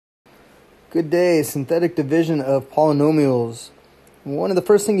Good day, synthetic division of polynomials. One of the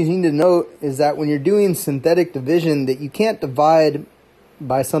first things you need to note is that when you're doing synthetic division, that you can't divide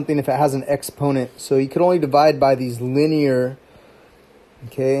by something if it has an exponent. So you could only divide by these linear,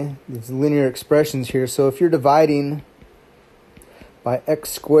 these linear expressions here. So if you're dividing by x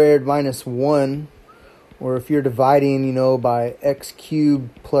squared minus 1, or if you're dividing, by x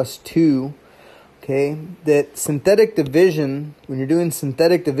cubed plus 2, that synthetic division, when you're doing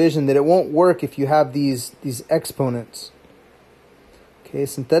synthetic division, that it won't work if you have these exponents.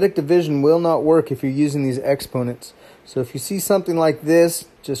 Synthetic division will not work if you're using these exponents. So if you see something like this,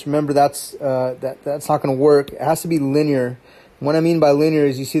 just remember that's not going to work. It has to be linear. And what I mean by linear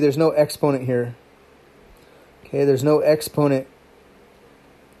is you see there's no exponent here. There's no exponent.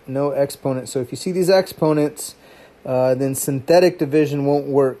 No exponent. So if you see these exponents, then synthetic division won't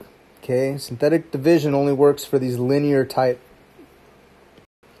work. Synthetic division only works for these linear type.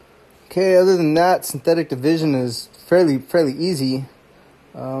 Other than that, synthetic division is fairly easy.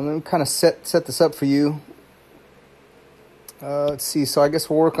 Let me kind of set this up for you. Let's see. So I guess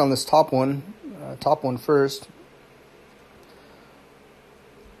we'll work on this top one first.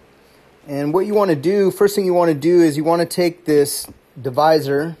 And what you want to do, first thing you want to do is you want to take this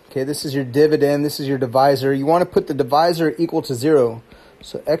divisor. This is your dividend. This is your divisor. You want to put the divisor equal to 0.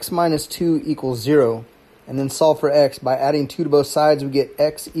 So x minus 2 equals 0. And then solve for x. By adding 2 to both sides, we get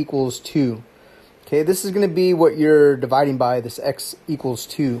x equals 2. This is going to be what you're dividing by, this x equals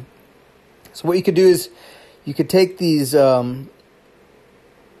 2. So what you could do is you could take these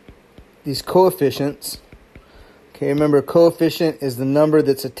coefficients. Remember, coefficient is the number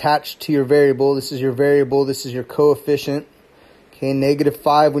that's attached to your variable. This is your variable. This is your coefficient.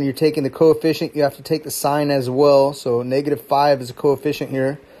 -5, when you're taking the coefficient, you have to take the sign as well. So -5 is a coefficient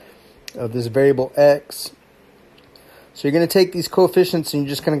here of this variable x. So you're going to take these coefficients and you're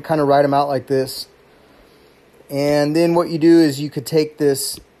just going to kind of write them out like this. And then what you do is you could take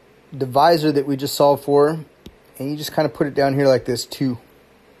this divisor that we just solved for, and you just kind of put it down here like this, 2.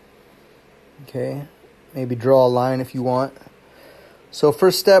 Maybe draw a line if you want. So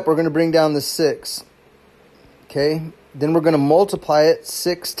first step, we're going to bring down the 6. Then we're going to multiply it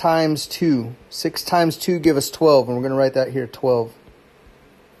 6 times 2. 6 times 2 give us 12, and we're going to write that here, 12.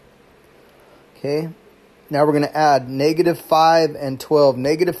 Now we're going to add -5 and 12.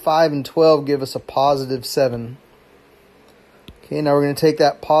 -5 and 12 give us a positive 7. Now we're going to take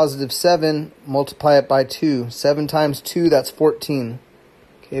that positive 7, multiply it by 2. 7 times 2, that's 14.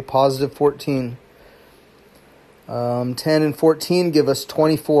 Positive 14. 10 and 14 give us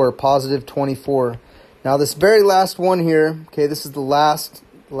 24, positive 24. Now this very last one here, this is the last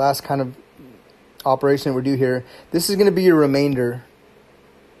kind of operation that we do here. This is going to be your remainder.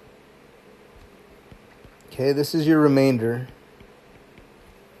 This is your remainder.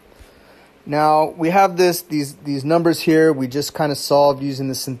 Now we have these numbers here. We just kind of solved using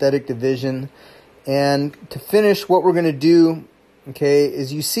the synthetic division. And to finish, what we're going to do,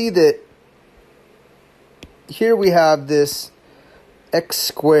 is you see that here we have this x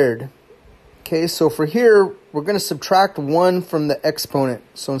squared. So for here, we're going to subtract 1 from the exponent.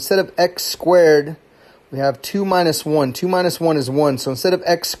 So instead of x squared, we have 2 minus 1. 2 minus 1 is 1. So instead of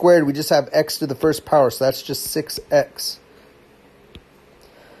x squared, we just have x to the first power. So that's just 6x.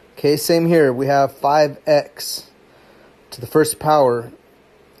 Same here. We have 5x to the first power.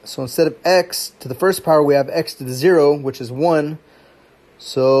 So instead of x to the first power, we have x to the 0, which is 1.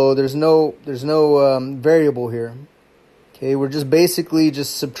 So there's no variable here. We're just basically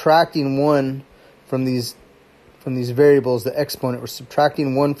subtracting 1 from these variables, the exponent. We're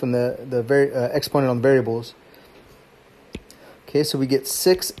subtracting 1 from the exponent on variables. So we get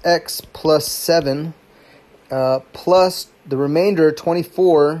 6x plus 7 plus the remainder,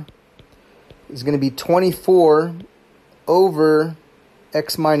 24, is going to be 24 over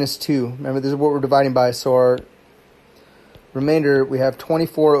x minus 2. Remember, this is what we're dividing by. So our remainder, we have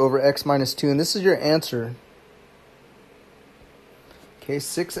 24 over x minus 2. And this is your answer.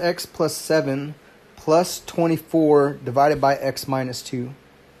 6x plus 7 plus 24 divided by x minus 2.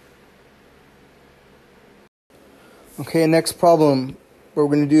 Next problem. What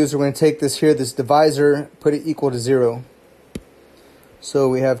we're going to do is we're going to take this here, this divisor, put it equal to 0. So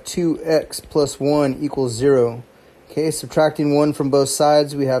we have 2x plus 1 equals 0. Subtracting 1 from both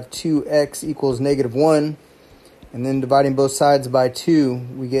sides, we have 2x equals -1. And then dividing both sides by 2,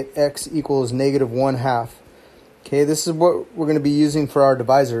 we get x equals -1/2. This is what we're going to be using for our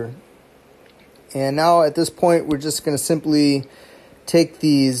divisor. And now at this point, we're just going to simply take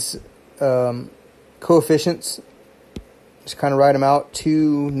these coefficients, just kind of write them out,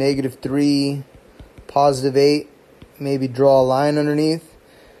 2, -3, +8, maybe draw a line underneath.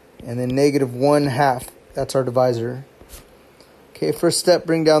 And then negative 1/2. That's our divisor. Okay, first step,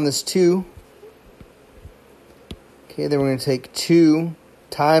 bring down this 2. Okay, then we're going to take 2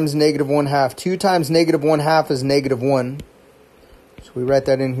 times negative 1/2. 2 times negative 1/2 is negative 1. So we write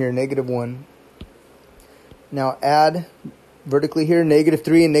that in here, negative 1. Now add vertically here, negative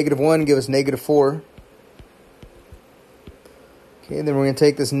 3 and negative 1 give us negative 4. Okay, then we're going to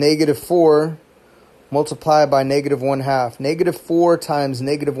take this negative 4, multiply by negative 1/2. Negative 4 times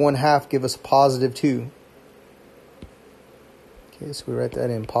negative 1/2 give us positive 2. Okay, so we write that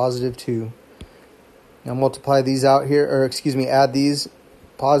in, positive 2. Now multiply these out here, or excuse me, add these.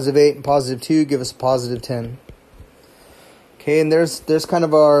 Positive 8 and positive 2 give us a positive 10. Okay, and there's kind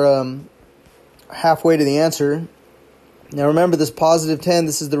of our halfway to the answer. Now remember, this positive 10,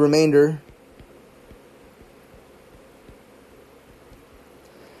 this is the remainder.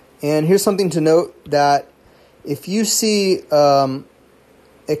 And here's something to note, that if you see a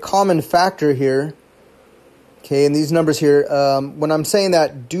common factor here, okay, in these numbers here, when I'm saying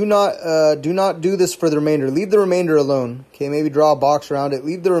that, do not do this for the remainder. Leave the remainder alone. Okay, maybe draw a box around it.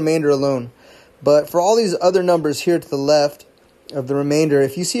 Leave the remainder alone. But for all these other numbers here to the left of the remainder,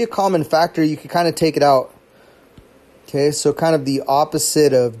 if you see a common factor, you can kind of take it out. Okay, so kind of the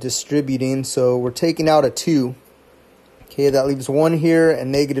opposite of distributing. So we're taking out a 2. Okay, that leaves 1 here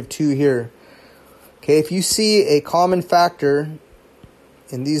and negative 2 here. Okay, if you see a common factor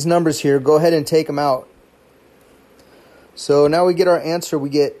in these numbers here, go ahead and take them out. So now we get our answer. We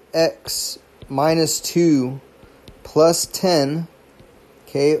get x minus 2 plus 10,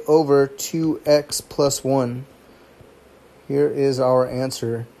 okay, over 2x plus 1. Here is our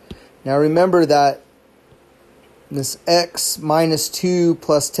answer. Now remember that this x minus 2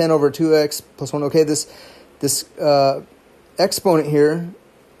 plus 10 over 2x plus 1, okay, this exponent here,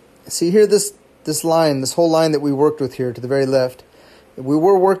 see here this line, this whole line that we worked with here to the very left, we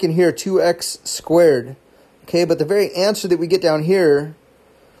were working here 2x squared. Okay, but the very answer that we get down here,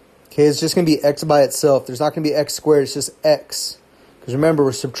 okay, is just going to be x by itself. There's not going to be x squared. It's just x. Because remember,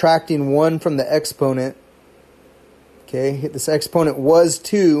 we're subtracting 1 from the exponent. Okay, this exponent was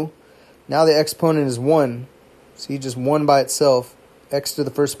 2. Now the exponent is 1. See, just 1 by itself. X to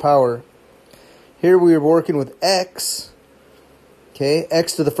the first power. Here we are working with x. Okay,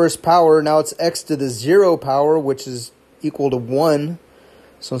 x to the first power. Now it's x to the 0 power, which is equal to 1.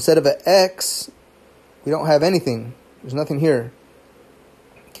 So instead of an x, we don't have anything. There's nothing here.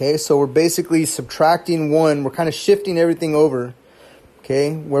 Okay, so we're basically subtracting 1. We're kind of shifting everything over.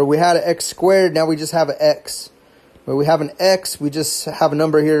 Okay, where we had an x squared, now we just have an x. Where we have an x, we just have a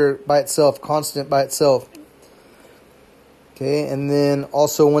number here by itself, constant by itself. Okay, and then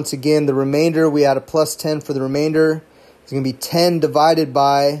also once again, the remainder, we add a plus 10 for the remainder. It's going to be 10 divided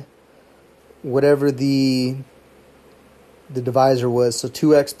by whatever the divisor was, so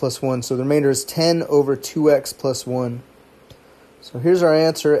 2x plus 1. So the remainder is 10 over 2x plus 1. So here's our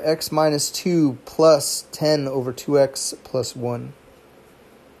answer, x minus 2 plus 10 over 2x plus 1.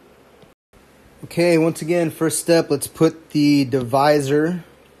 Okay, once again, first step, let's put the divisor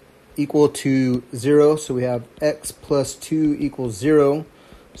equal to 0. So we have x plus 2 equals 0.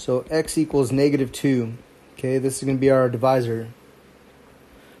 So x equals negative 2. Okay, this is going to be our divisor.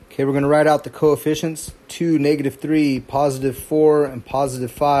 Okay, we're going to write out the coefficients, 2, negative 3, positive 4, and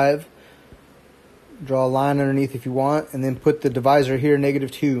positive 5. Draw a line underneath if you want, and then put the divisor here,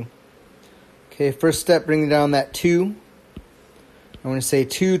 negative 2. Okay, first step, bring down that 2. I'm going to say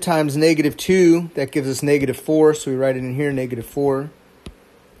 2 times negative 2, that gives us negative 4, so we write it in here, negative 4.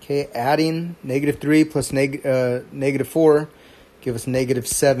 Okay, adding negative 3 plus negative 4, give us negative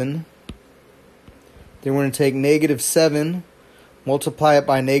 7. Then we're going to take negative 7, multiply it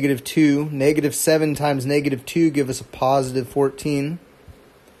by negative 2. Negative 7 times negative 2 give us a positive 14.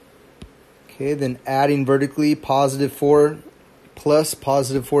 Okay, then adding vertically, positive 4 plus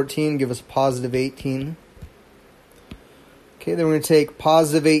positive 14 give us a positive 18. Okay, then we're going to take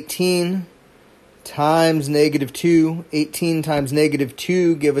positive 18 times negative 2. 18 times negative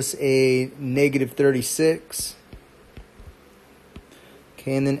 2 give us a negative 36.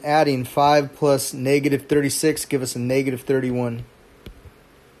 Okay, and then adding 5 plus negative 36 give us a negative 31.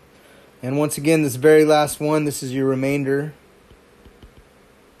 And once again, this very last one, this is your remainder.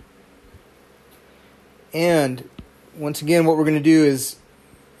 And once again, what we're going to do is,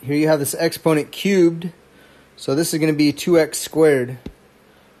 here you have this exponent cubed. So this is going to be 2x squared.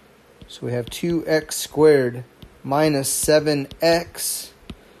 So we have 2x squared minus 7x.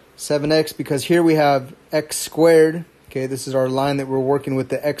 7x, because here we have x squared. Okay, this is our line that we're working with,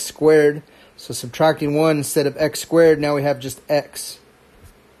 the x squared. So subtracting 1 instead of x squared, now we have just x.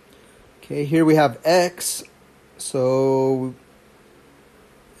 Okay, here we have x. So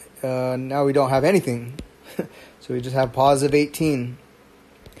now we don't have anything. So we just have positive 18.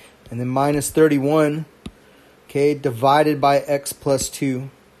 And then minus 31, okay, divided by x plus 2.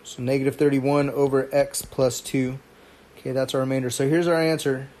 So negative 31 over x plus 2. Okay, that's our remainder. So here's our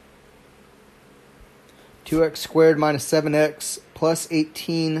answer. 2x squared minus 7x plus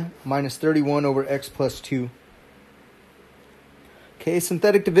 18 minus 31 over x plus 2. Okay,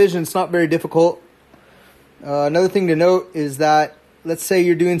 synthetic division, it's not very difficult. Another thing to note is that, let's say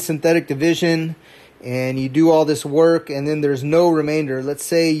you're doing synthetic division and you do all this work and then there's no remainder. Let's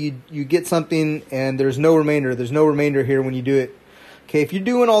say you get something and there's no remainder. There's no remainder here when you do it. Okay, if you're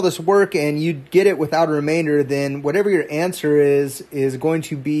doing all this work and you get it without a remainder, then whatever your answer is going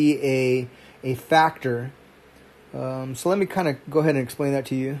to be a factor. So let me kind of go ahead and explain that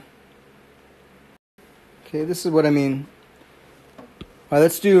to you. Okay, this is what I mean. All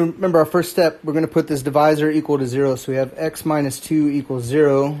right, remember our first step, we're going to put this divisor equal to 0. So we have x minus 2 equals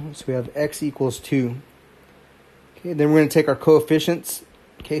 0. So we have x equals 2. Okay, then we're going to take our coefficients.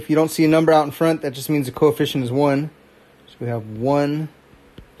 Okay, if you don't see a number out in front, that just means the coefficient is 1. So we have 1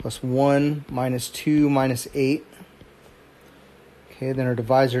 plus 1 minus 2 minus 8. Okay, then our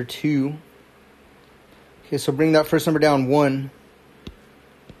divisor 2. Okay, so bring that first number down, 1.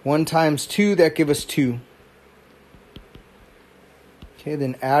 1 times 2, that gives us 2. Okay,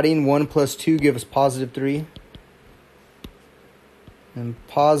 then adding 1 plus 2 gives us positive 3. And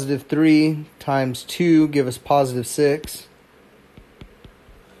positive 3 times 2 gives us positive 6.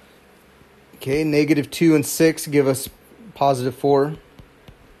 Okay, negative 2 and 6 give us positive 4.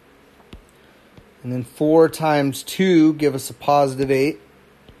 And then 4 times 2 give us a positive 8.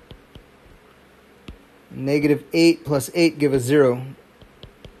 Negative 8 plus 8 give us 0.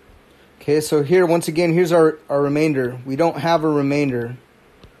 Okay, so here, once again, here's our remainder. We don't have a remainder.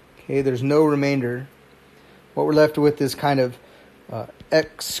 Okay, there's no remainder. What we're left with is kind of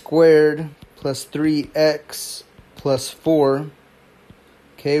x squared plus 3x plus 4.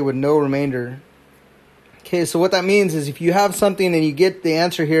 Okay, with no remainder. Okay, so what that means is if you have something and you get the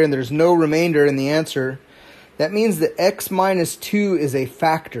answer here and there's no remainder in the answer, that means that x minus 2 is a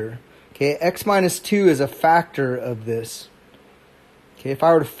factor. Okay, x minus 2 is a factor of this. Okay, if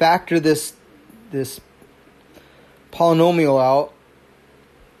I were to factor this polynomial out,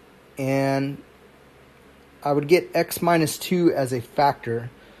 and I would get x minus 2 as a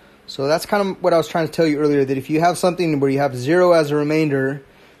factor. So that's kind of what I was trying to tell you earlier, that if you have something where you have 0 as a remainder,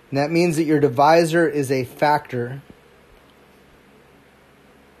 and that means that your divisor is a factor.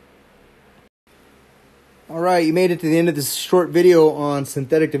 All right, you made it to the end of this short video on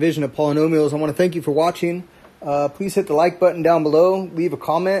synthetic division of polynomials. I want to thank you for watching. Please hit the like button down below, leave a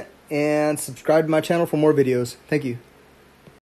comment, and subscribe to my channel for more videos. Thank you.